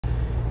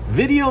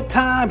Video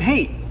time.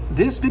 Hey,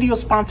 this video is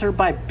sponsored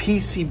by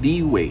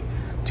PCBWay.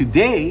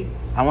 Today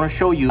I want to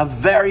show you a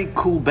very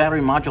cool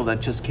battery module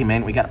that just came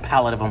in. We got a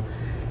pallet of them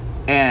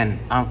and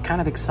I'm kind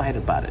of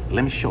excited about it.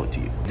 Let me show it to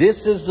you.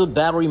 This is the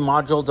battery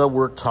module that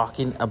we're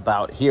talking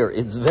about here.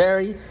 It's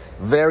very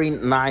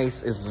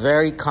nice. It's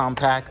very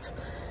compact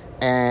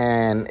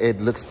and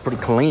it looks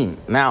pretty clean.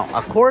 Now,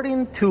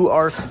 according to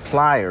our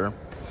supplier,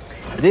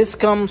 this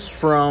comes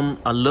from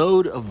a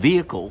load of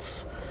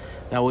vehicles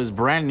that was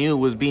brand new,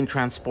 was being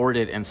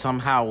transported, and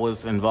somehow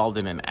was involved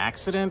in an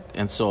accident.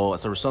 And so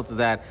as a result of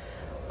that,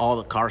 all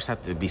the cars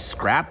had to be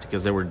scrapped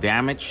because they were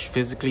damaged,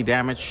 physically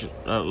damaged,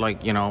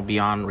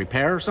 beyond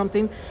repair or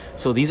something.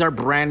 So these are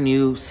brand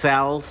new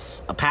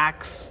cells,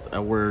 packs,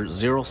 were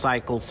 0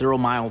 cycles, 0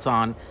 miles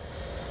on.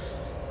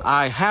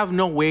 I have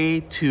no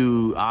way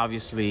to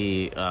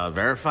obviously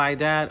verify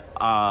that.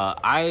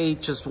 I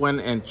just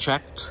went and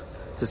checked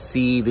to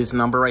see this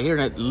number right here,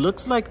 and it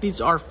looks like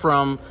these are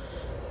from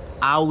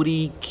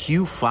Audi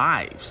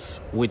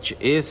Q5s, which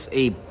is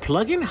a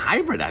plug-in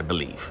hybrid, I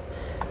believe.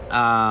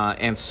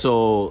 And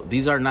so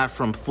these are not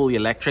from fully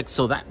electric.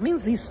 So that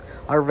means these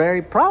are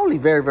probably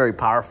very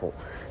powerful.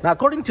 Now,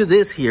 according to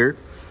this here,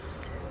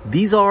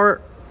 these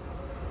are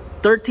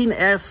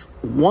 13S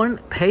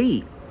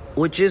 1P,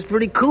 which is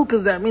pretty cool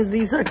because that means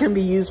these can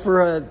be used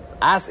for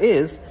as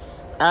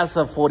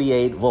a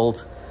 48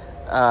 volt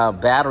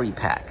battery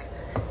pack.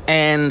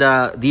 And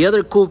the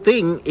other cool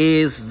thing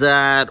is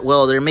that,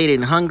 well, they're made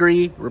in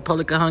Hungary,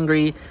 Republic of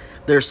Hungary.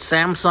 They're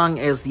Samsung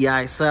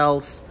SDI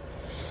cells.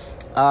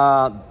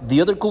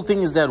 The other cool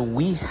thing is that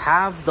we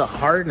have the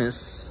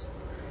harness,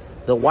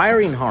 the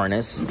wiring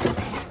harness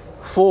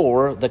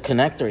for the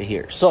connector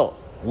here. So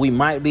we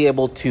might be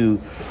able to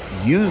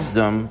use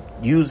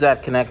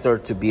that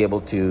connector to be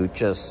able to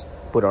just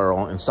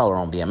install our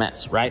own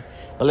BMS, right?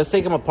 But let's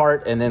take them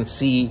apart and then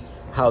see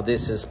how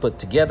this is put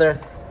together.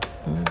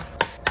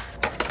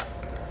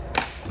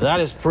 That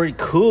is pretty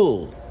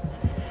cool.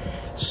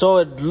 So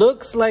it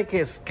looks like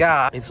it's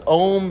got its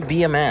own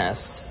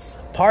BMS,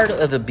 part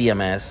of the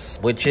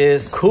BMS, which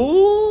is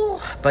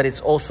cool, but it's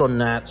also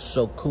not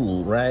so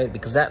cool, right?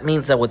 Because that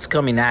means that what's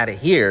coming out of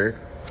here,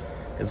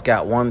 it's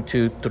got 1,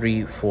 2,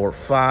 3, 4,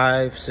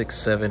 5, 6,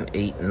 7,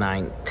 8,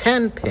 9,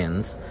 10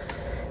 pins.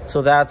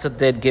 So that's a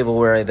dead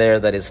giveaway right there,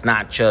 that it's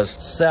not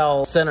just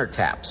cell center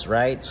taps,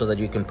 right? So that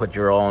you can put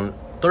your own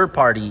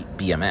third-party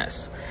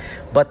BMS.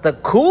 But the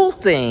cool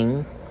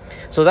thing,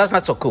 so that's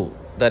not so cool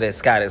that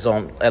it's got its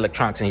own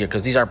electronics in here,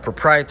 because these are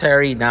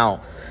proprietary.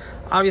 Now,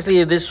 obviously,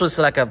 if this was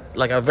like a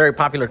very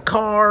popular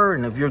car,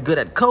 and if you're good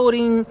at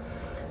coding,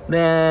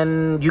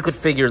 then you could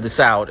figure this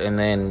out, and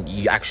then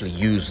you actually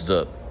use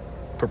the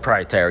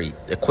proprietary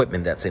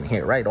equipment that's in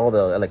here, right? All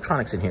the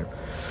electronics in here.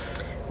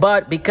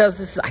 But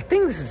because I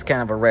think this is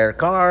kind of a rare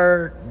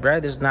car,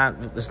 right? It's not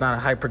a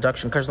high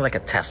production car. It's not like a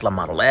Tesla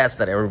Model S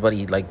that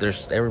everybody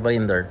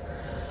in their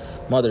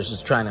mothers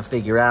is trying to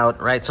figure out,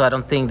 right? So I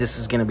don't think this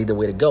is going to be the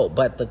way to go.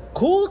 But the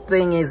cool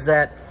thing is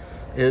that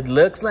it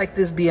looks like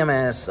this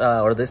BMS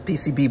or this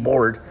PCB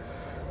board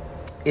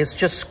is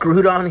just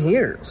screwed on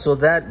here. So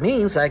that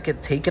means I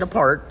could take it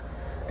apart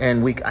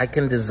and I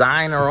can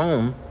design our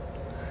own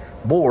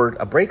board,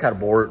 a breakout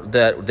board,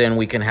 that then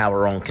we can have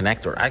our own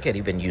connector. I could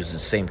even use the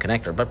same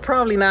connector, but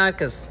probably not,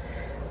 because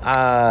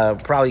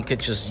probably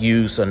could just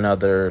use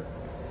another.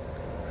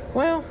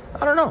 Well,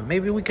 I don't know.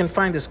 Maybe we can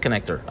find this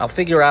connector. I'll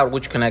figure out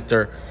which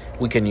connector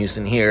we can use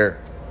in here.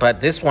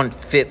 But this one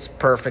fits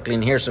perfectly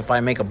in here. So if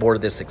I make a board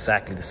of this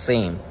exactly the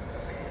same,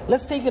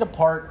 let's take it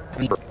apart.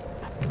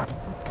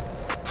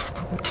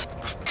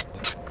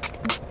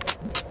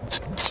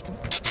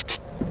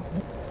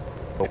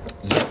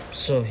 Yep,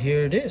 so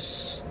here it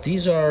is.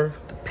 These are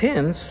the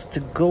pins to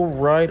go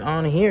right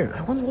on here.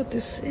 I wonder what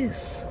this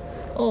is.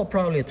 Oh,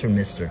 probably a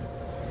thermistor.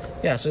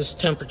 Yeah, so it's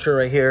temperature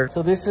right here.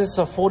 So this is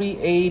a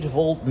 48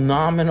 volt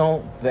nominal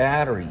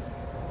battery,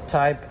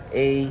 type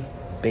A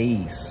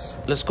base.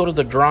 Let's go to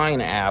the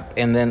drawing app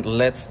and then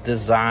let's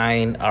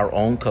design our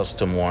own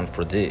custom one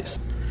for this.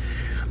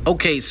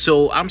 Okay,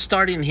 so I'm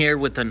starting here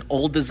with an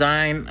old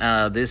design.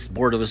 This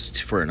board was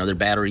for another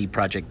battery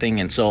project thing.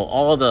 And so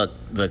all the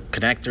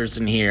connectors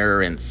in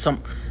here and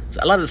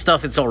a lot of the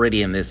stuff, it's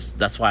already in this.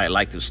 That's why I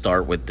like to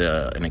start with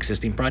an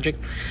existing project.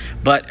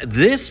 But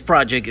this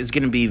project is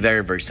going to be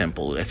very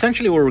simple.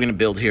 Essentially, what we're going to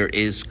build here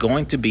is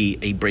going to be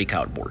a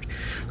breakout board.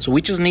 So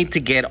we just need to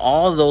get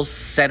all those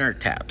center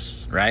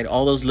taps, right?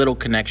 All those little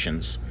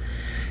connections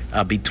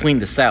between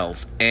the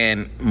cells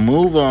and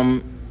move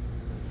them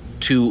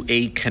to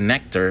a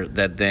connector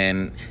that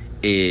then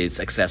is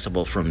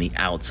accessible from the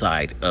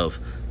outside of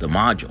the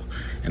module.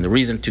 And the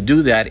reason to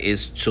do that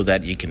is so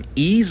that you can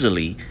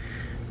easily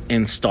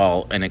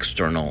install an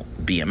external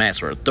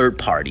BMS or a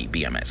third-party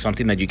BMS,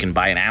 something that you can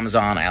buy on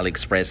Amazon,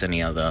 AliExpress,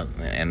 any other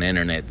and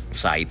internet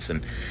sites.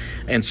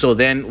 And so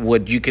then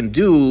what you can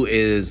do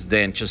is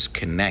then just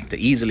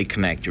easily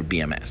connect your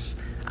BMS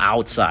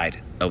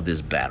outside of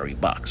this battery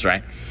box,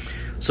 right?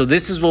 So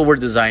this is what we're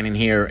designing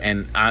here,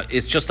 and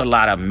it's just a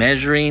lot of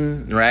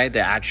measuring, right?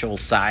 The actual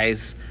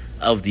size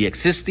of the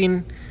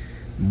existing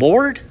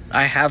board,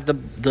 I have the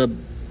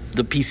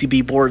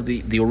PCB board,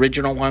 the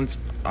original ones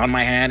on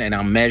my hand, and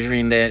I'm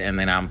measuring it, and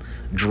then I'm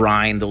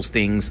drawing those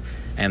things,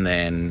 and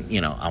then,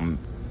 you know, I'm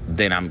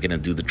gonna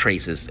do the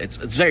traces. It's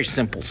very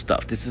simple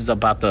stuff. This is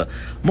about the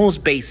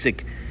most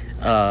basic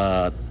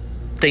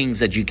things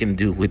that you can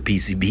do with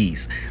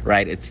PCBs,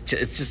 right? It's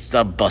just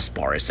a bus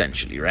bar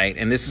essentially, right?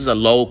 And this is a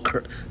low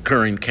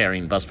current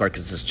carrying bus bar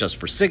because it's just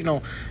for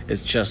signal.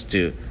 It's just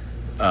to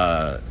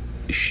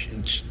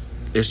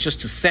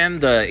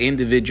send the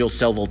individual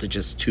cell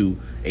voltages to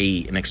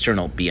an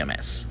external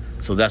BMS.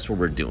 So that's what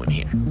we're doing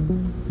here.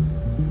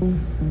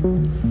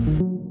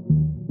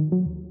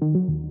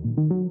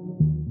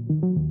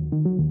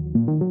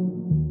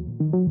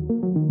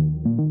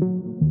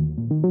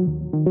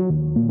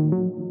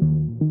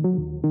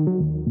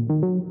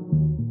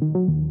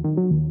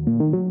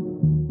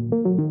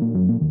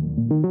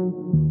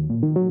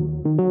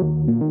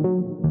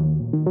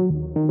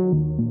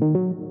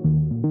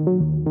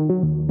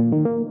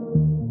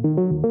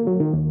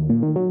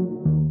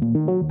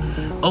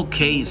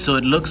 Okay, so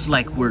it looks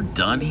like we're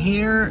done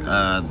here.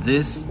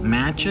 This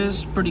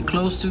matches pretty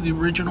close to the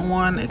original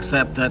one,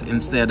 except that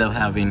instead of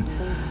having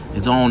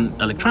its own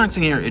electronics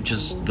in here, it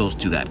just goes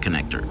to that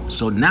connector.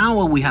 So now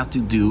what we have to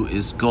do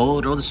is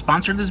go to the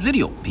sponsor of this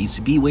video,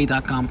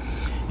 PCBWay.com,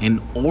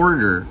 and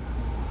order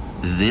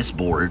this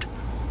board,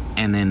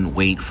 and then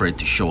wait for it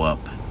to show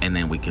up, and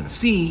then we can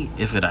see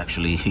if it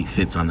actually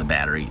fits on the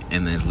battery,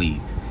 and then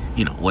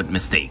what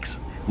mistakes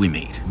we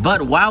made.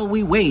 But while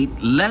we wait,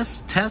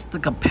 let's test the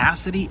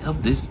capacity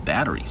of these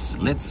batteries.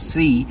 Let's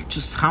see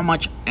just how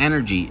much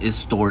energy is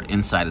stored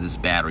inside of this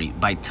battery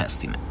by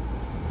testing it.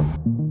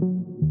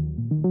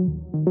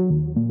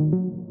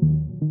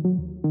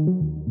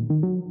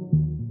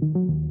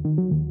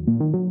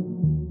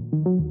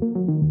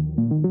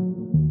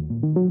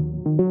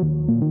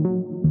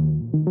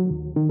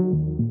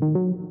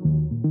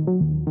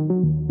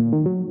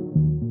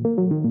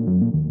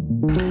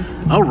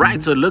 All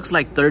right, so it looks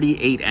like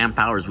 38 amp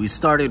hours. We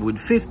started with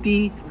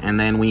 50, and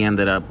then we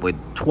ended up with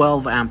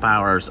 12 amp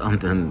hours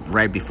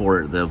right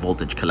before the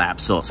voltage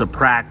collapse. So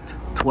subtract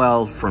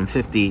 12 from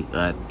 50,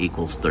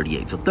 equals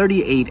 38. So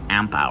 38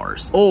 amp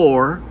hours,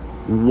 or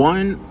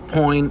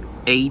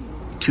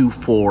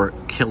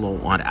 1.824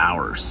 kilowatt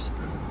hours.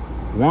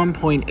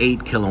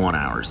 1.8 kilowatt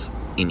hours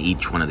in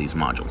each one of these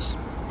modules.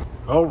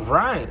 All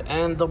right,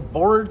 and the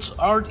boards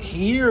are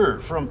here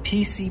from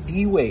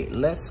PCBWay.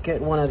 Let's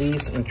get one of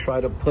these and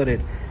try to put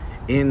it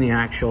in the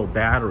actual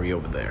battery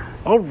over there.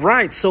 All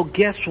right, so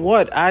guess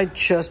what? I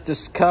just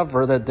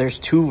discovered that there's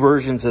two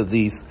versions of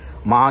these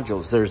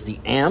modules. There's the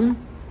M,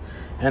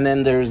 and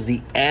then there's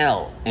the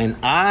L. And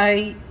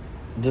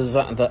this is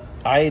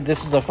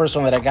the first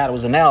one that I got. It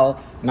was an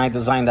L, and I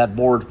designed that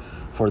board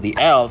for the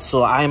L.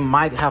 So I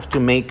might have to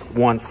make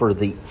one for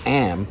the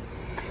M.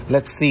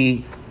 Let's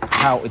see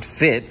how it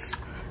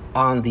fits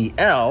on the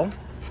L,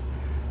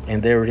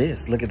 and there it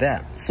is. Look at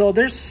that. So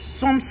there's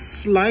some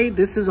slight,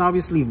 this is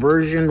obviously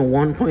version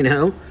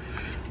 1.0.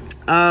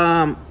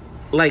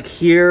 Like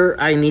here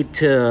I need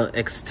to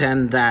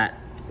extend that,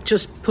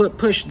 just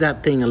push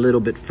that thing a little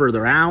bit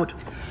further out,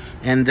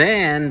 and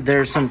then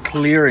there's some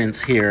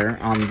clearance here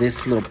on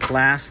this little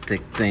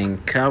plastic thing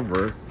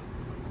cover.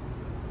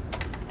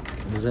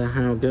 Is that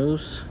how it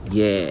goes?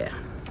 Yeah.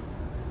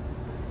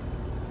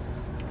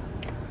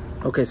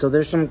 Okay, so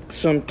there's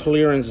some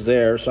clearance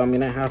there, so I'm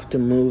gonna have to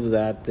move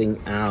that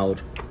thing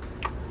out.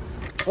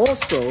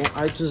 Also,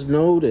 I just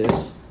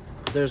noticed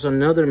there's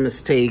another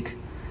mistake.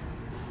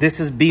 This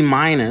is B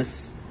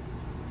minus,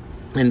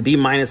 and B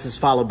minus is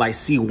followed by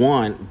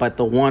C1, but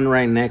the one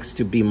right next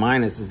to B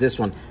minus is this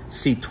one,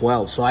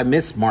 C12. So I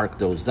mismarked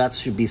those. That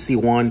should be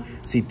C1,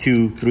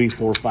 C2, 3,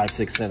 4, 5,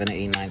 6, 7,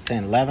 8, 9,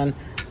 10, 11,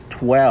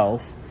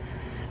 12.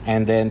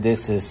 And then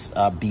this is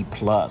B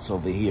plus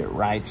over here,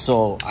 right?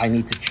 So I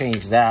need to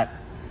change that.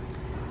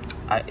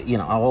 I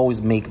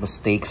always make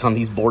mistakes on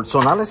these boards. So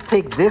now let's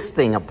take this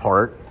thing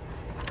apart.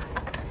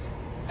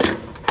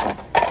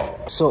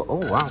 So,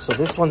 oh wow, so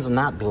this one's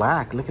not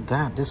black. Look at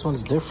that, this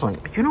one's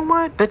different. You know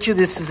what? Bet you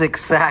this is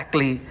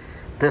exactly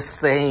the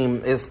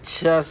same. It's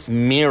just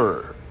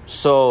mirror.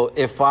 So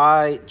if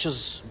I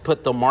just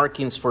put the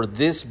markings for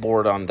this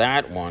board on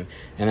that one,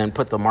 and then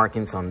put the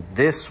markings on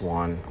this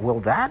one,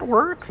 will that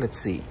work? Let's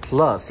see.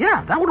 Plus,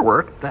 yeah, that would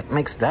work. That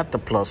makes that the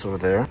plus over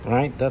there,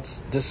 right?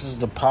 This is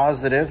the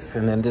positive,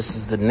 and then this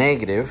is the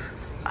negative.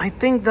 I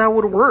think that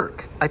would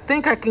work. I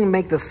think I can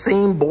make the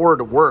same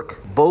board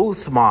work,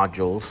 both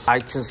modules. I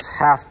just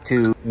have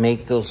to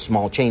make those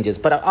small changes.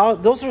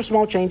 But those are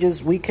small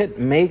changes. We could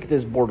make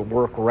this board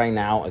work right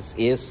now as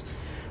is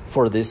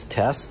for this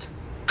test.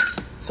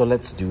 So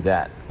let's do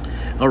that.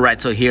 All right,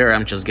 so here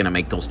I'm just gonna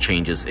make those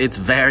changes. It's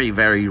very,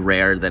 very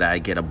rare that I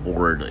get a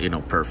board,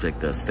 perfect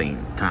at the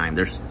same time.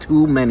 There's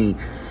too many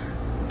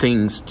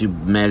things to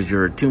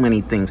measure, too many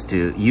things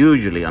to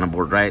usually on a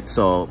board, right?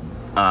 So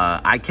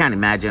I can't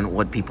imagine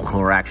what people who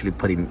are actually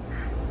putting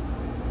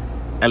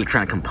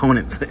electronic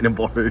components in a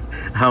board,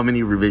 how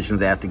many revisions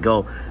they have to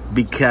go,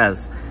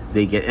 because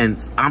they get, and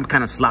I'm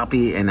kind of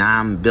sloppy, and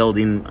I'm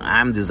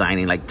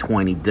designing like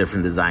 20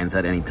 different designs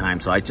at any time.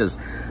 So I just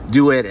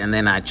do it, and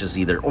then I just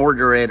either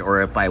order it,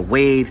 or if I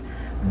wait,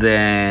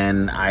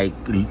 then I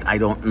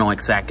don't know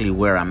exactly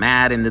where I'm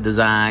at in the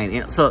design.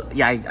 You know, so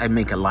yeah, I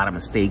make a lot of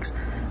mistakes,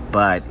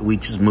 but we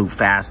just move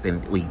fast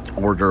and we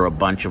order a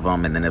bunch of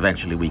them, and then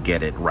eventually we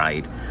get it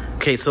right.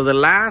 Okay, so the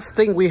last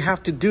thing we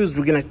have to do is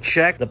we're gonna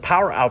check the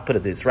power output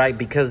of this, right?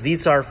 Because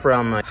these are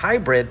from a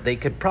hybrid, they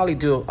could probably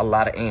do a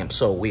lot of amps.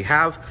 So we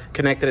have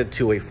connected it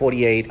to a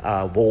 48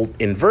 volt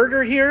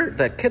inverter here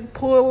that could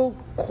pull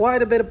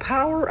quite a bit of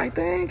power, I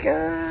think.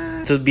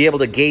 To be able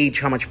to gauge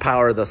how much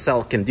power the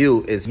cell can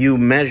do is you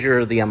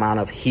measure the amount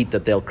of heat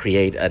that they'll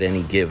create at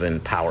any given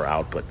power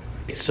output.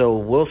 So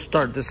we'll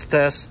start this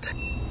test.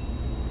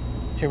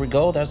 Here we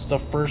go, that's the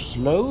first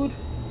load.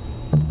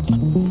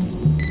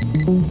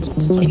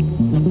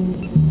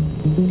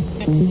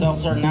 The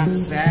cells are not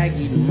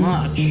sagging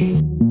much.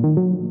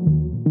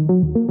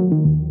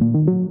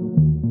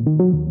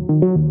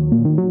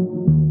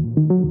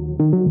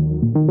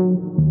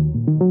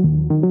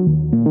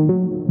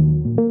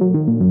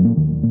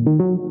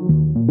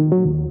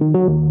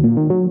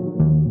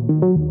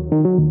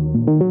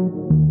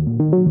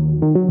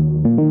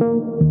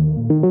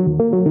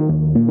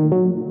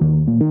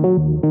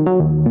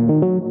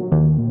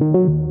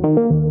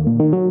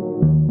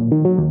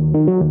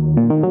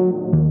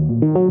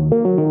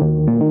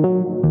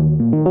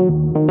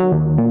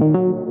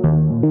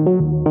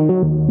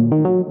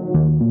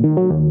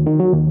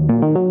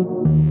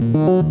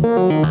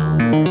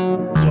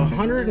 So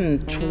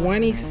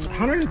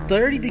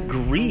 130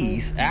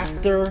 degrees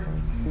after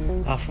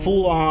a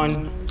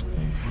full-on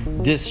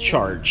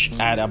discharge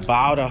at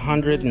about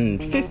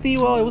 150.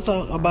 Well, it was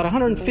about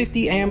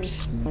 150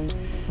 amps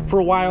for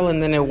a while,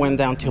 and then it went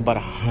down to about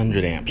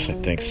 100 amps, I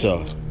think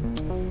so.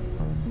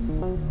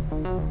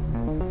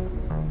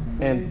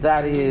 And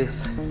that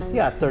is,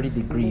 yeah, 30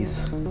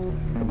 degrees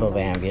above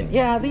ambient.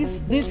 Yeah,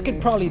 these could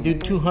probably do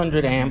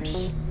 200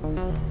 amps.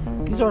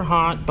 These are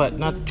hot, but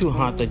not too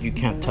hot that you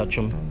can't touch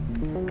them.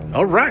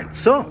 All right,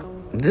 so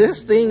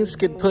this thing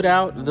could put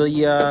out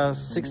the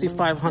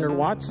 6,500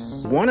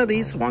 watts. One of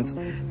these ones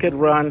could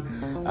run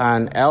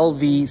an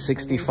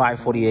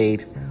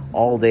LV6548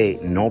 all day,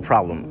 no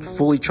problem.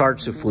 Fully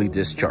charged to fully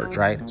discharged,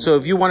 right? So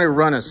if you want to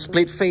run a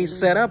split phase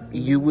setup,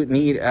 you would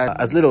need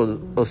as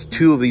little as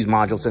 2 of these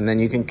modules, and then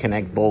you can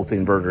connect both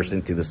inverters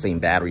into the same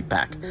battery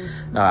pack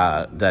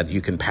that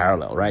you can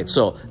parallel, right?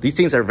 So these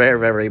things are very,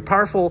 very, very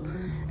powerful,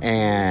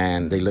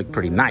 and they look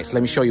pretty nice.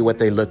 Let me show you what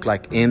they look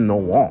like in the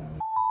wall.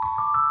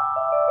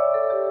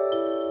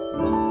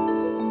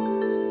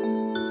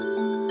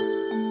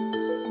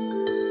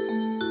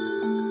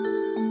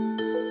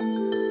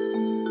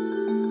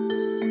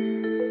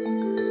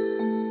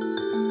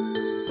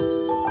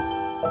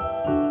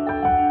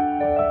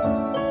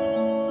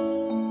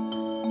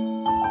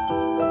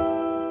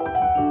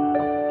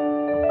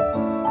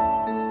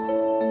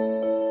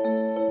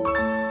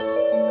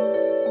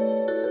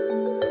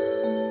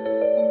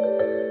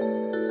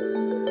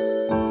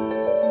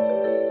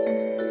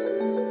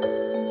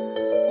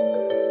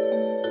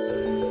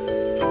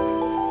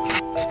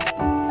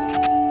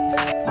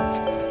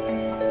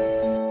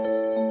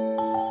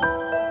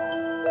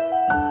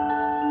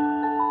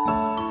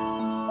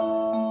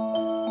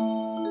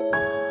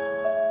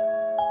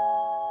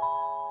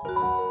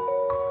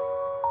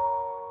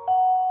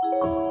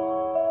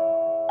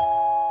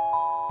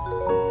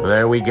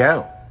 There we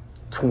go,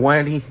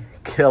 20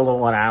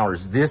 kilowatt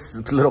hours. This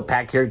little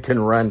pack here can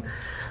run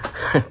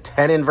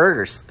 10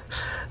 inverters.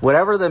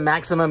 Whatever the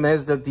maximum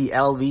is that the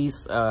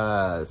LV's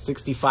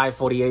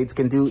 6548s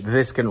can do,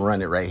 this can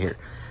run it right here.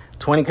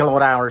 20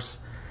 kilowatt hours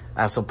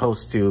as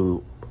opposed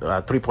to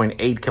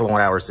 3.8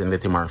 kilowatt hours in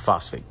lithium iron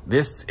phosphate.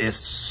 This is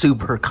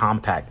super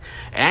compact,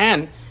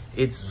 and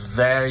it's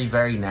very,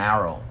 very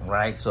narrow,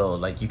 right? So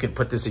like you could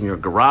put this in your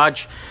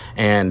garage,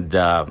 and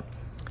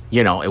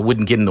you know, it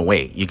wouldn't get in the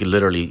way. You could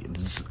literally,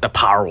 it's a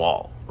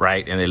Powerwall,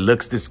 right? And it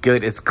looks this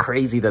good. It's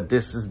crazy that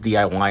this is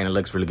DIY and it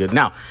looks really good.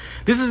 Now,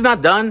 this is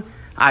not done.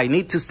 I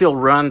need to still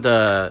run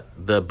the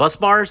bus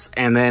bars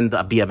and then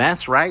the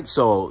BMS, right?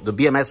 So the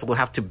BMS will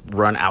have to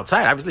run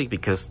outside, obviously,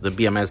 because the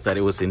BMS that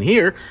it was in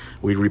here,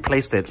 we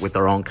replaced it with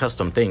our own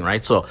custom thing,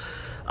 right? So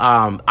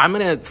I'm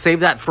gonna save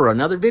that for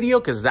another video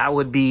because that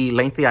would be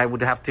lengthy. I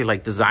would have to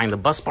like design the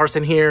bus bars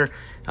in here,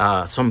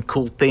 some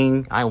cool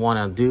thing I want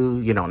to do,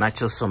 you know, not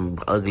just some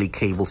ugly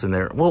cables in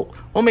there. We'll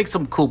make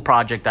some cool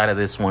project out of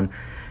this one,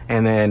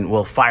 and then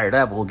we'll fire it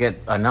up. We'll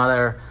get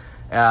another,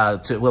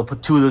 we'll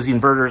put 2 of those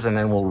inverters, and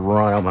then we'll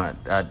run them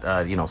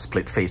at you know,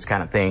 split phase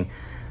kind of thing.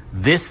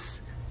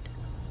 This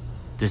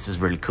is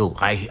really cool.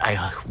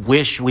 I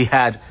wish we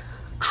had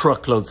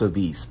truckloads of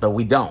these, but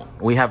we don't.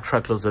 We have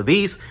truckloads of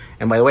these,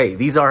 and by the way,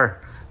 these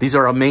are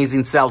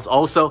amazing cells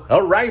also.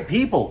 All right,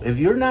 people, if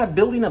you're not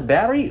building a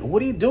battery,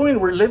 what are you doing?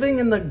 We're living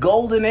in the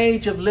golden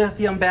age of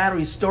lithium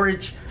battery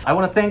storage. I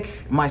want to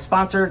thank my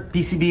sponsor,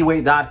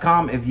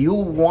 PCBWay.com. If you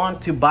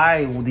want to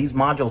buy these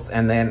modules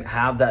and then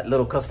have that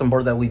little custom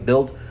board that we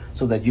built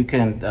so that you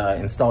can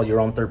install your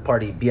own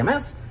third-party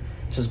BMS.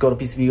 Just go to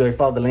PCBWay,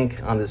 follow the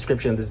link on the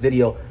description of this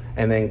video,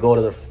 and then go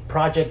to the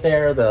project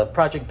there, the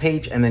project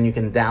page, and then you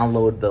can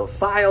download the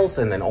files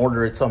and then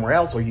order it somewhere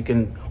else, or you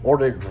can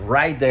order it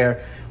right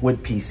there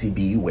with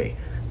PCBWay.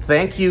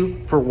 Thank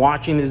you for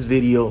watching this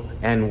video,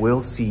 and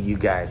we'll see you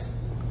guys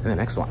in the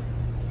next one.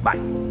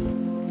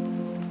 Bye.